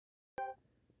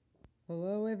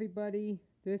Hello, everybody.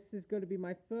 This is going to be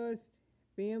my first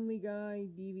Family Guy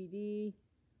DVD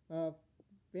of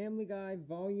Family Guy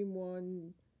Volume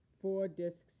 1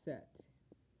 4-disc set.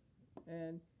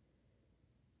 And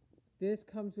this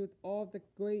comes with all the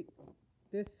great.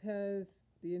 This comes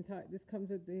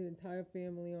with the entire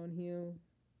family on here.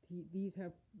 These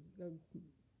have.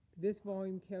 This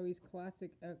volume carries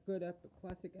classic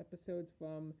episodes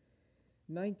from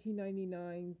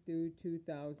 1999 through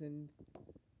 2000.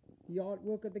 The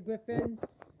artwork of the Griffins,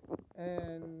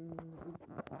 and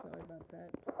sorry about that.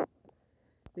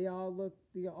 The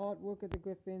artwork of the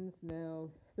Griffins now,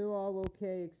 they're all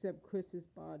okay except Chris's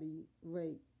body.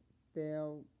 Wait,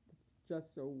 they're just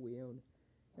so weird.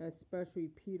 Especially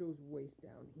Peter's waist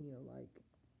down here. Like,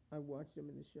 I watched him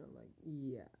in the show, like,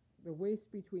 yeah. The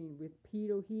waist between with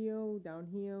Peter here, down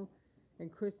here, and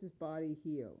Chris's body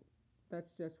here.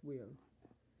 That's just weird.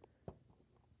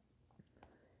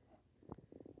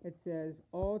 It says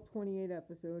all 28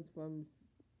 episodes from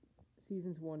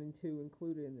seasons 1 and 2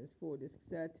 included in this 4-disc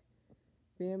set.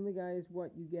 Family Guy is what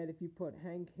you get if you put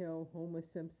Hank Hill, Homer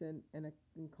Simpson, and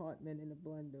Cartman in a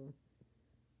blender.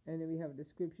 And then we have a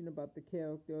description about the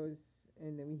characters,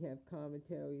 and then we have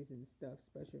commentaries and stuff,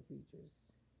 special features.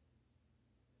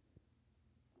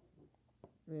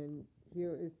 And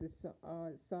here is the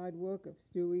side work of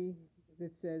Stewie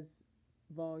that says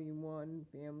Volume 1,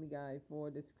 Family Guy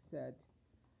 4-disc set.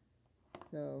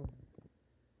 So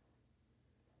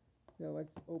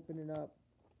let's open it up.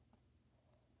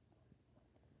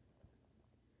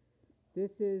 This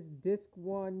is Disc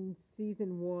 1,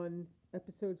 Season 1,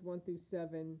 Episodes 1 through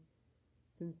 7.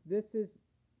 Since this is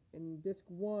in Disc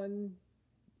 1,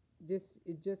 it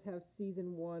just has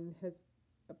Season 1, has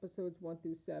Episodes 1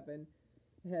 through 7.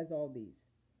 It has all these.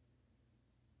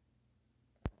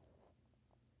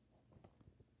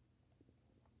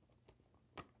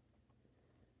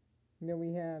 And then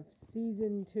we have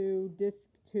Season 2, Disc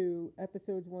 2,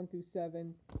 Episodes 1 through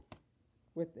 7,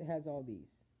 it has all these.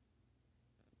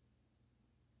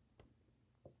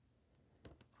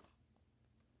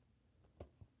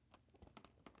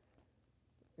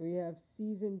 We have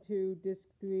Season 2, Disc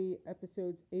 3,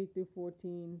 Episodes 8 through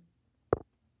 14,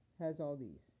 has all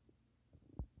these.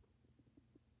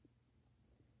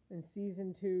 And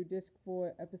Season 2, Disc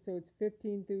 4, Episodes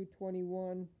 15 through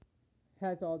 21,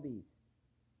 has all these.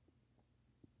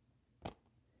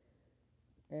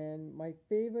 And my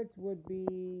favorites would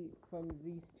be, from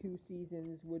these two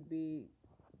seasons, would be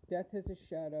Death Has a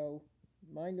Shadow,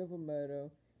 Mind Over Murder,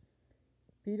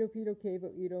 Peter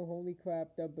Cable Eater, Holy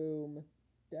Crap, Da Boom,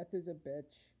 Death Is a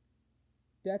Bitch,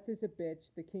 Death Is a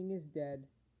Bitch, The King Is Dead.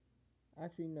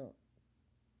 Actually, no.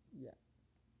 Yeah.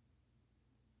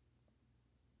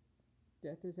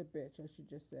 Death Is a Bitch, I should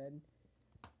just said.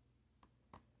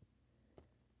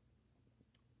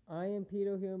 I Am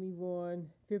Peter, Hear Me Roar,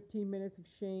 15 Minutes of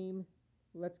Shame,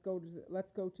 Let's Go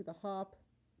to the Hop,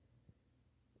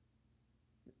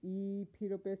 E.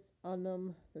 Peterbis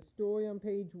Unum, The Story on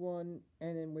Page 1,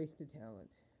 and then Wasted Talent.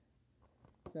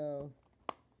 So,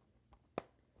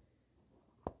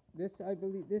 I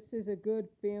believe this is a good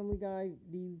Family Guy,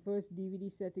 the first DVD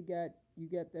set to get. You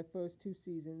get the first 2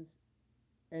 seasons.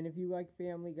 And if you like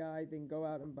Family Guy, then go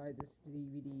out and buy this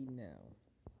DVD now.